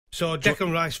So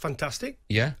Declan Rice, fantastic.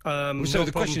 Yeah. So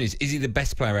the question is he the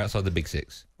best player outside the big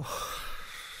six?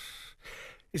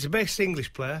 He's the best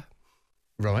English player.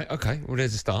 Right, okay. Well,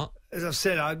 there's a start. As I've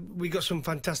said, we got some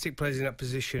fantastic players in that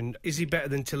position. Is he better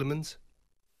than Tielemans?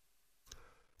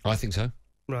 I think so.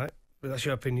 Right, but that's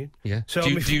your opinion. Yeah. So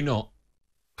do you not?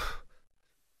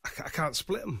 I can't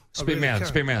split them. Spin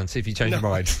round, see if you change your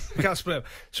mind. I can't split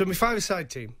them. So my five-a-side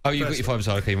team. Oh, you've got your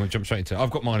five-a-side. Okay, we'll jump straight into it.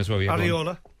 I've got mine as well. Yeah,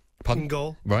 Areola in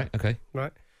goal. Right, okay.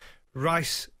 Right.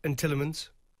 Rice and Tielemans.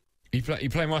 You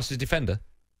playing Rice as defender?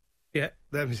 Yeah,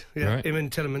 right. Him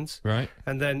and Tielemans. Right.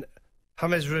 And then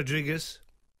James Rodriguez,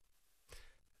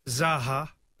 Zaha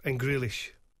and Grealish.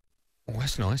 Oh,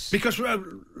 that's nice. Because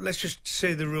let's just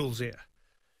say the rules here.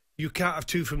 You can't have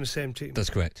two from the same team. That's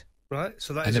correct. Right?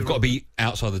 So that and they've got to be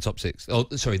outside the top six. Oh,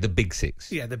 sorry, the big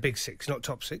six. Yeah, the big six, not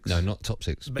top six. No, not top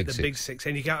six. But the big six.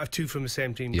 And you can't have two from the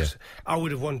same team. Yeah. I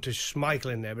would have wanted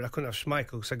Schmeichel in there, but I couldn't have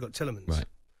Schmeichel because I got Tielemans. Right.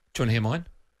 Do you want to hear mine?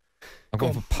 I've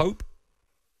gone for Pope,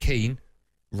 Keane,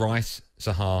 Rice,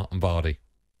 Zaha and Vardy.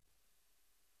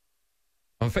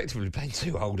 I'm effectively playing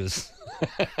two holders.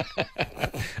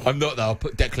 I'm not, though. I'll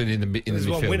put Declan in the midfield. There's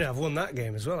one winner. I've won that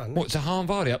game as well, haven't I? What, Zaha and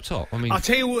Vardy up top? I mean, I'll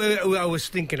tell you what I was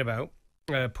thinking about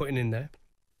putting in there.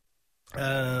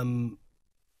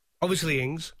 Obviously,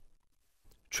 Ings,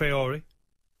 Traore,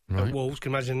 at Wolves.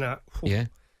 Can you imagine that? Yeah.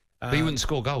 But he wouldn't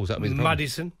score goals. That would be the problem.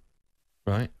 Maddison.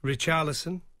 Right.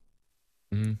 Richarlison.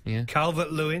 Yeah.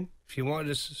 Calvert-Lewin, if you wanted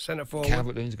to centre forward.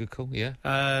 Calvert-Lewin's a good call, yeah.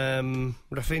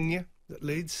 Rafinha, that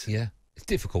leads. Yeah. It's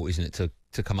difficult, isn't it,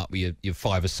 to come up with your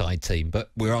five-a-side team,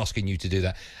 but we're asking you to do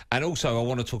that. And also, I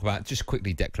want to talk about, just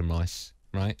quickly, Declan Rice,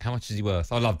 right? How much is he worth?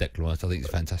 I love Declan Rice. I think he's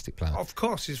a fantastic player. Of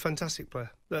course, he's a fantastic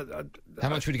player. How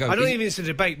much would he go? I don't even think it's a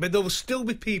debate, but there will still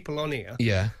be people on here.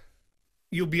 Yeah.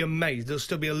 You'll be amazed. There'll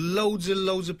still be loads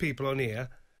of people on here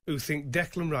who think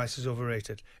Declan Rice is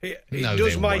overrated. It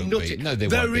does my nutting. No, there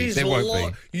won't be. There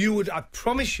won't be. I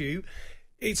promise you,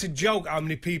 it's a joke how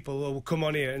many people will come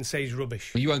on here and say he's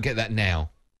rubbish. Well, you won't get that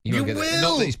now. You won't will. Get that.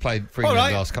 Not that he's played for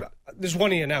England the last couple. There's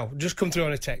one here now. Just come through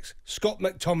on a text. Scott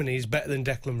McTominay is better than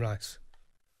Declan Rice.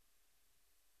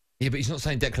 Yeah, but he's not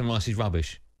saying Declan Rice is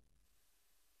rubbish.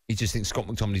 He just thinks Scott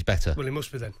McTominay's better. Well, he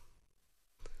must be then.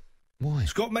 Why?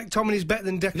 Scott McTominay's better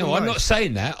than Declan Rice. No, I'm not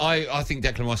saying that. I think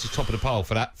Declan Rice is top of the pile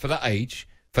for that age,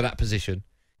 for that position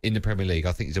in the Premier League.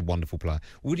 I think he's a wonderful player.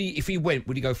 Would he, if he went,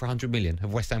 would he go for 100 million?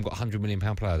 Have West Ham got a £100 million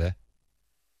player there?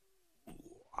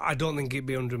 I don't think it'd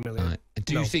be 100 million. Right.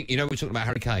 Do you think, we're talking about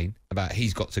Harry Kane, about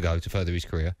he's got to go to further his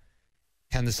career.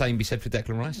 Can the same be said for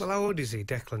Declan Rice? Well, how old is he,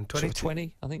 Declan? 20?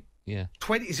 20, I think. Yeah.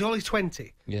 20? Is he only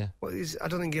 20? Yeah. Well, I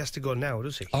don't think he has to go now,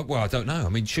 does he? Well, I don't know. I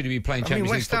mean, should he be playing Champions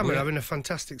League? West Ham are having a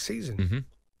fantastic season. Mm-hmm.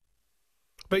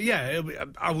 But yeah,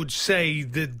 I would say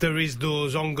that there is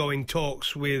those ongoing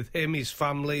talks with him, his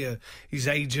family, his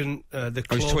agent, the club.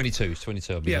 Oh, he's 22. He's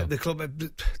 22. Yeah, the club.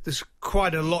 There's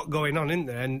quite a lot going on in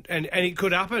there, and it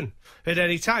could happen at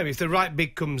any time. If the right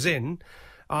bid comes in,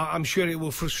 I'm sure it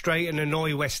will frustrate and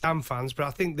annoy West Ham fans, but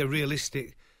I think they're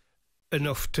realistic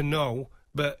enough to know.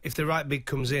 But if the right bid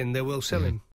comes in, they will sell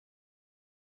him.